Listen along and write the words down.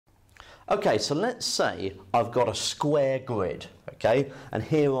Okay, so let's say I've got a square grid, okay, and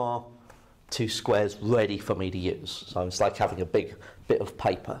here are two squares ready for me to use. So it's like having a big bit of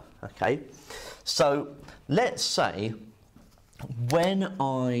paper, okay. So let's say when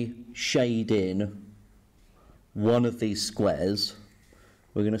I shade in one of these squares,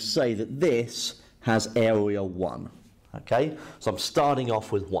 we're going to say that this has area 1, okay. So I'm starting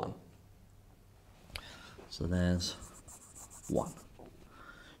off with 1. So there's 1.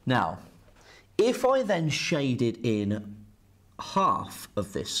 Now, if I then shaded in half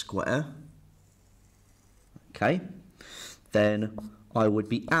of this square, okay, then I would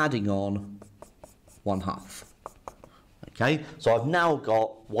be adding on 1/2. Okay, so I've now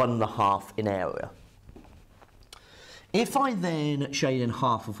got 1.5 in area. If I then shade in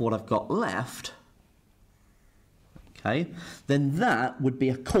half of what I've got left, okay, then that would be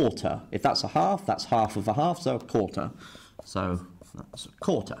a quarter. If that's a half, that's half of a half, so a quarter. So that's a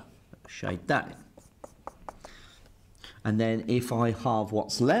quarter. Shade that in. And then if I halve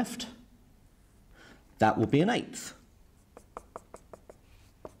what's left, that will be 1/8.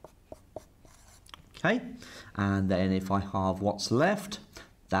 Okay, and then if I halve what's left,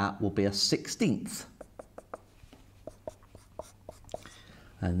 that will be a 1/16.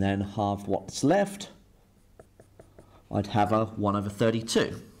 And then halve what's left, I'd have a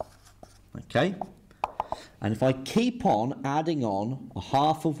 1/32. Okay, and if I keep on adding on a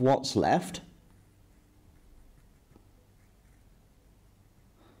half of what's left,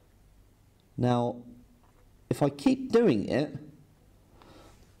 now if I keep doing it,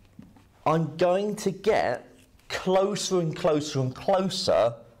 I'm going to get closer and closer and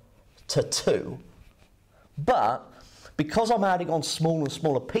closer to 2. But because I'm adding on smaller and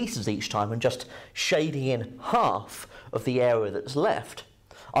smaller pieces each time and just shading in half of the area that's left,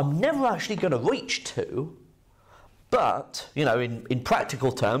 I'm never actually going to reach 2. But, you know, in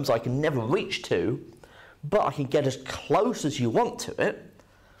practical terms, I can never reach 2, but I can get as close as you want to it.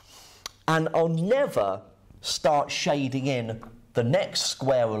 And I'll never start shading in the next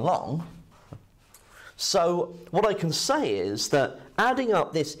square along. So what I can say is that adding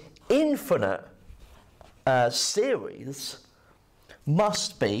up this infinite series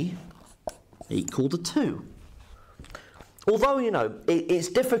must be equal to 2. Although, you know, it's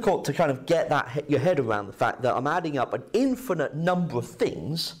difficult to kind of get your head around the fact that I'm adding up an infinite number of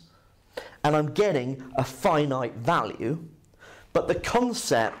things and I'm getting a finite value. But the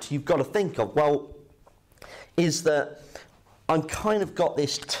concept you've got to think of, well, is that I'm kind of got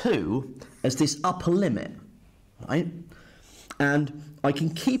this 2 as this upper limit, right? And I can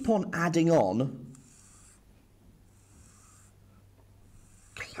keep on adding on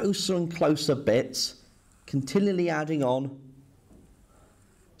closer and closer bits, continually adding on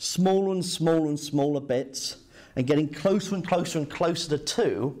smaller and smaller and smaller bits, and getting closer and closer and closer to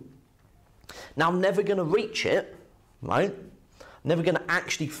 2. Now I'm never going to reach it, right? I'm never going to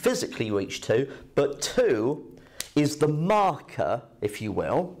actually physically reach 2, but 2 is the marker, if you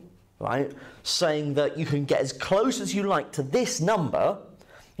will, right, saying that you can get as close as you like to this number.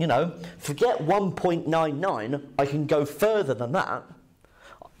 You know, forget 1.99, I can go further than that.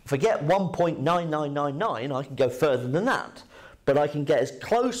 Forget 1.9999, I can go further than that. But I can get as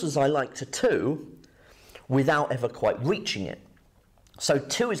close as I like to 2 without ever quite reaching it. So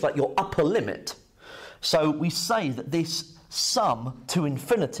 2 is like your upper limit. So we say that this sum to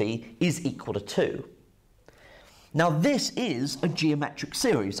infinity is equal to 2. Now this is a geometric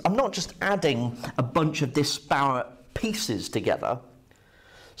series. I'm not just adding a bunch of disparate pieces together.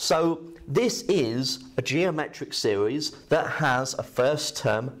 So this is a geometric series that has a first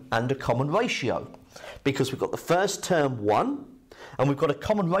term and a common ratio, because we've got the first term 1 and we've got a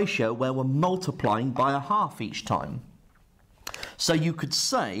common ratio where we're multiplying by a half each time. So you could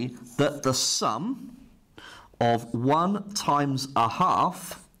say that the sum of 1 times a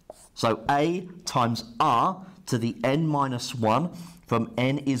half, so a times r to the n minus 1 from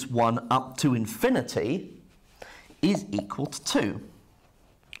n is 1 up to infinity, is equal to 2.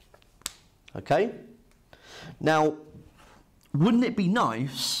 Okay? Now, wouldn't it be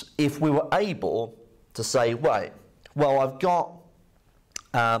nice if we were able to say, wait, well, I've got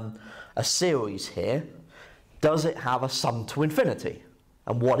a series here. Does it have a sum to infinity?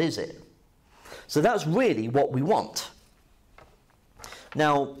 And what is it? So that's really what we want.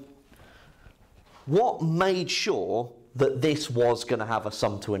 Now, what made sure that this was going to have a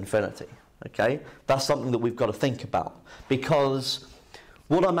sum to infinity? Okay, that's something that we've got to think about, because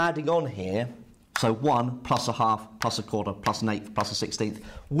what I'm adding on here, so 1 plus a half plus a quarter plus an eighth plus a 16th,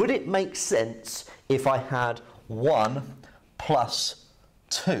 would it make sense if I had 1 plus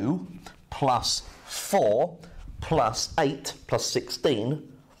 2 plus 4 plus 8 plus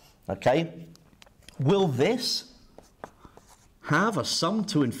 16, okay, will this have a sum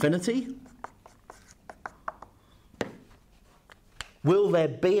to infinity? Will there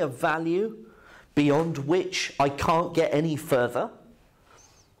be a value beyond which I can't get any further?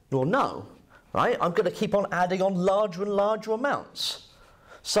 Well, no, right? I'm going to keep on adding on larger and larger amounts.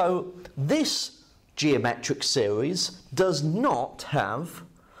 So this geometric series does not have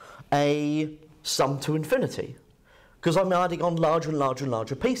a sum to infinity because I'm adding on larger and larger and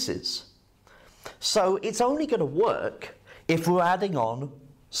larger pieces. So it's only going to work if we're adding on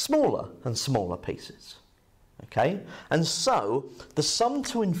smaller and smaller pieces. Okay? And so the sum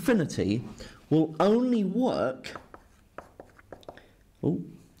to infinity will only work,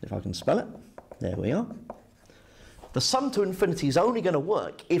 if I can spell it, there we are. The sum to infinity is only going to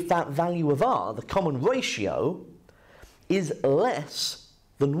work if that value of r, the common ratio, is less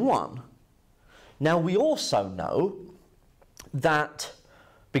than 1. Now we also know that,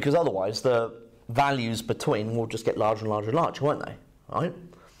 because otherwise the values between will just get larger and larger and larger, won't they? Right?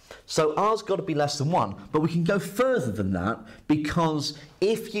 So r's got to be less than 1, but we can go further than that, because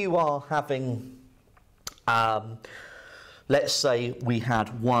if you are having, let's say we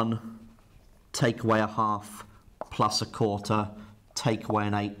had 1 take away a half plus a quarter, take away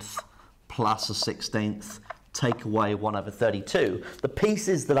an eighth plus a 16th, take away 1 over 32. The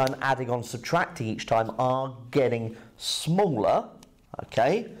pieces that I'm adding on, subtracting each time are getting smaller,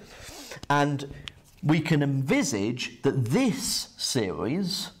 okay? And we can envisage that this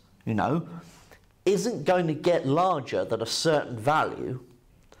series, you know, isn't going to get larger than a certain value,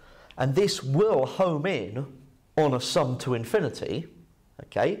 and this will home in on a sum to infinity,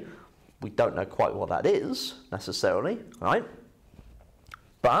 okay? We don't know quite what that is, necessarily, right?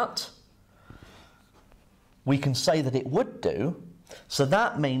 But we can say that it would do, so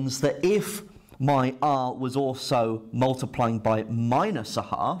that means that if my r was also multiplying by minus a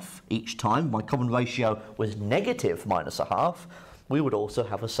half each time, my common ratio was negative minus a half, we would also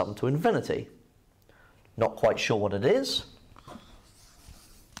have a sum to infinity. Not quite sure what it is.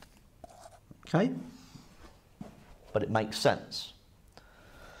 Okay? But it makes sense.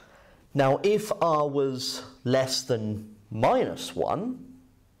 Now, if r was less than minus 1,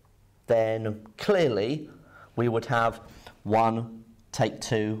 then clearly we would have 1 take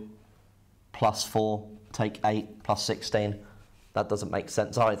 2 plus 4 take 8 plus 16. That doesn't make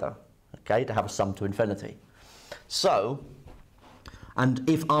sense either, okay, to have a sum to infinity. So, and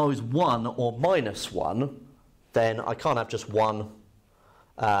if r is 1 or minus 1, then I can't have just 1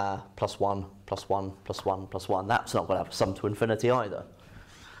 plus 1 plus 1 plus 1 plus 1. That's not going to have a sum to infinity either.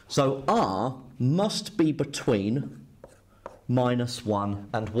 So r must be between minus 1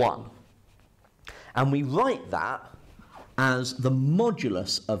 and 1. And we write that as the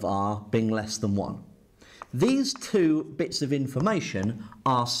modulus of r being less than 1. These two bits of information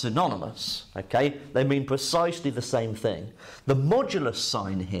are synonymous, okay? They mean precisely the same thing. The modulus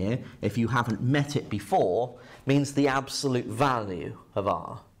sign here, if you haven't met it before, means the absolute value of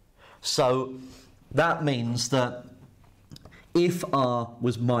r. So that means that if r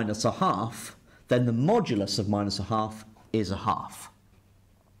was minus a half, then the modulus of minus a half is a half.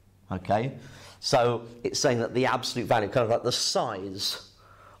 Okay? So it's saying that the absolute value, kind of like the size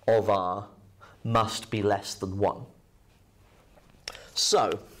of r, must be less than 1.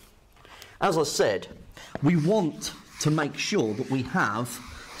 So, as I said, we want to make sure that we have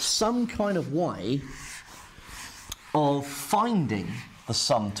some kind of way of finding the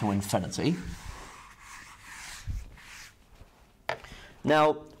sum to infinity.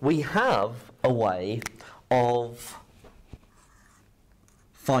 Now, we have a way of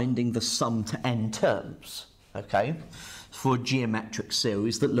finding the sum to n terms, okay, for a geometric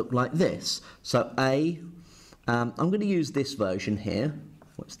series that look like this. So I'm going to use this version here,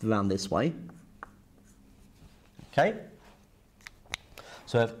 which is around this way, okay.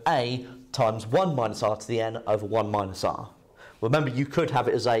 So we have a times 1 minus r to the n over 1 minus r. Remember, you could have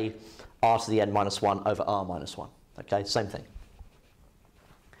it as a r to the n minus 1 over r minus 1, okay, same thing.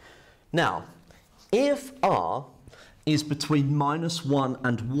 Now, if r is between minus 1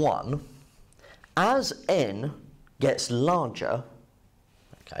 and 1, as n gets larger,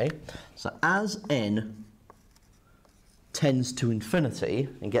 okay, so as n tends to infinity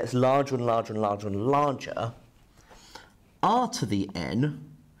and gets larger and larger and larger and larger, r to the n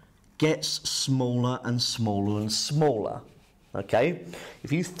gets smaller and smaller and smaller, okay?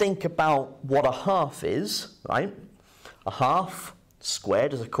 If you think about what a half is, right, a half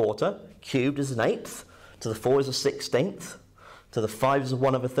squared is a quarter, cubed is an eighth, to the 4 is a 16th, to the 5 is a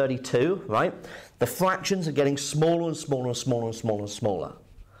 1 over 32, right? The fractions are getting smaller and smaller and smaller and smaller and smaller.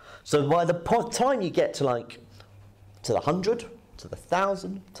 So by the time you get to like to the 100, to the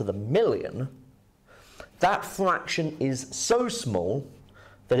 1,000, to the million, that fraction is so small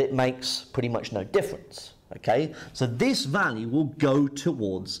that it makes pretty much no difference. Okay, so this value will go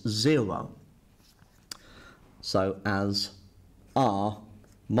towards 0. So as r,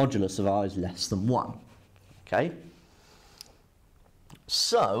 modulus of r is less than 1. Okay,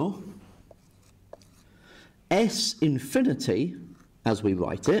 so S infinity, as we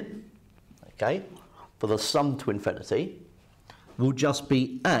write it, okay, for the sum to infinity, will just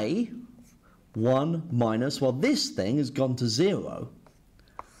be a 1 minus, well, this thing has gone to 0,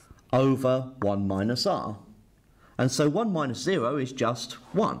 over 1 minus r. And so 1 minus 0 is just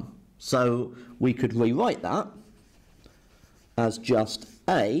 1. So we could rewrite that as just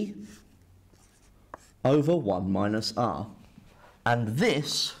a over 1 minus r. And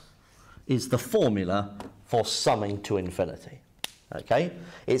this is the formula for summing to infinity. Okay?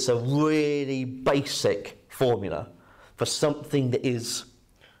 It's a really basic formula for something that is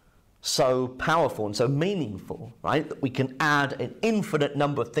so powerful and so meaningful, right? That we can add an infinite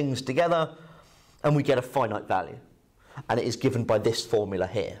number of things together and we get a finite value. And it is given by this formula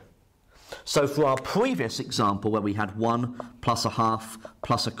here. So for our previous example where we had 1 plus a half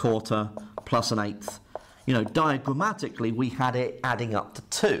plus a quarter plus an eighth, you know, diagrammatically we had it adding up to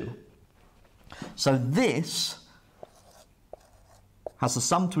 2. So this has a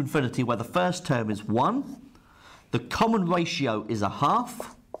sum to infinity where the first term is 1, the common ratio is a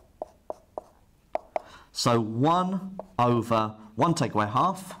half, so 1 over 1 take away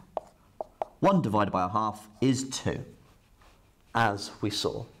half, 1 divided by a half is 2, as we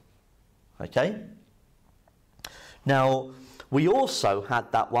saw. Okay? Now, we also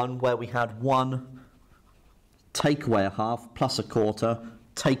had that one where we had 1 take away a half plus a quarter,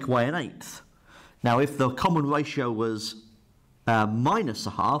 take away an eighth. Now, if the common ratio was minus a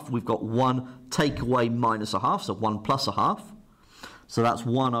half, we've got 1 take away minus a half, so 1 plus a half. So that's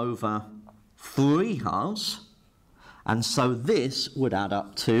 1 over 3 halves. And so this would add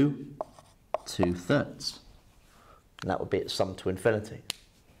up to 2/3. And that would be its sum to infinity.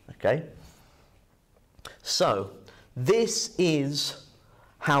 Okay? So, this is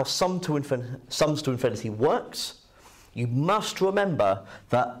how sums to infinity works. You must remember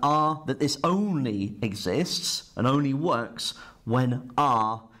that this only exists and only works when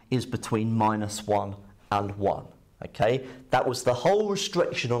r is between -1 and 1. Okay? That was the whole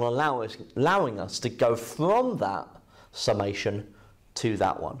restriction on allowing us to go from that summation to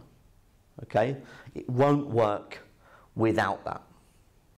that one. Okay? It won't work without that.